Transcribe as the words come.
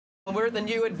We're at the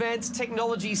new Advanced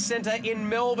Technology Centre in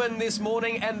Melbourne this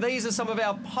morning, and these are some of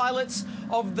our pilots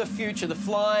of the future, the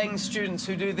flying students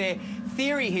who do their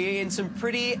theory here in some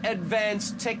pretty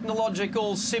advanced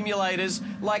technological simulators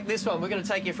like this one. We're going to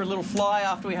take you for a little fly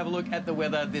after we have a look at the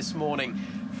weather this morning.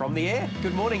 From the air,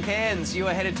 good morning Cairns. You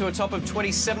are headed to a top of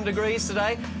 27 degrees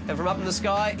today, and from up in the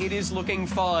sky it is looking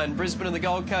fine. Brisbane and the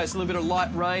Gold Coast, a little bit of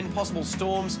light rain, possible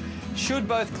storms, should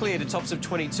both clear to tops of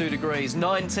 22 degrees.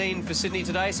 19 for Sydney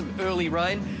today, some early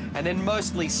rain, and then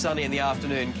mostly sunny in the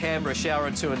afternoon. Canberra shower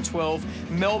at 2 and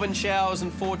 12, Melbourne showers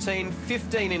and 14,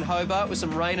 15 in Hobart with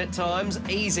some rain at times,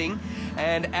 easing,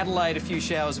 and Adelaide a few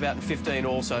showers about in 15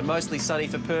 also. Mostly sunny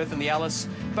for Perth and the Alice,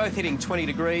 both hitting 20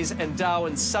 degrees, and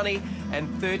Darwin sunny and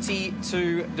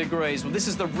 32 degrees. Well, this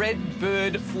is the Red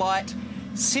Bird Flight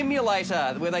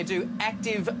Simulator, where they do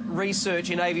active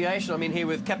research in aviation. I'm in here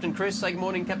with Captain Chris. Say good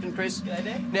morning, Captain Chris. G'day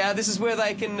there. Now, this is where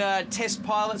they can test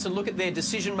pilots and look at their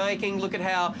decision-making, look at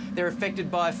how they're affected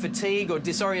by fatigue or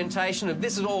disorientation. And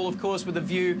this is all, of course, with a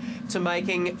view to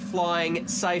making flying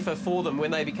safer for them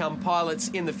when they become pilots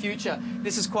in the future.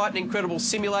 This is quite an incredible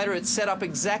simulator. It's set up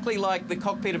exactly like the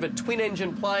cockpit of a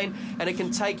twin-engine plane, and it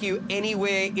can take you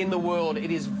anywhere in the world.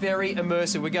 It is very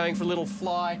immersive. We're going for a little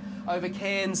fly over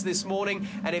Cairns this morning,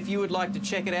 and if you would like to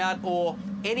check it out or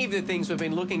any of the things we've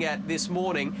been looking at this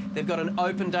morning, they've got an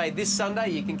open day this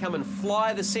Sunday. You can come and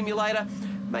fly the simulator,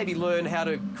 maybe learn how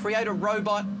to create a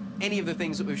robot, any of the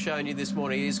things that we've shown you this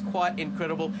morning. It is quite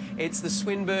incredible. It's the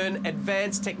Swinburne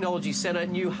Advanced Technology Centre,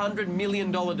 new $100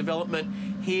 million development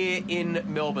here in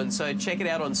Melbourne. So check it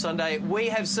out on Sunday. We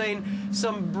have seen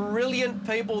some brilliant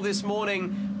people this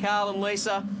morning, Carl and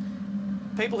Lisa,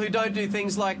 people who don't do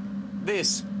things like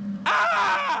this.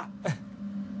 Ah!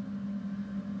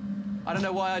 I don't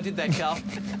know why I did that, Carl.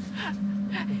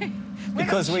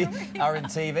 Because we are in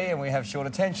TV and we have short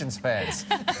attention spans.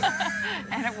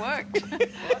 And it worked. What?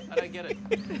 I don't get it.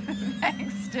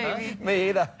 Thanks, Stevie. Me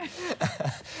either.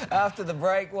 After the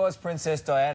break was Princess Diana.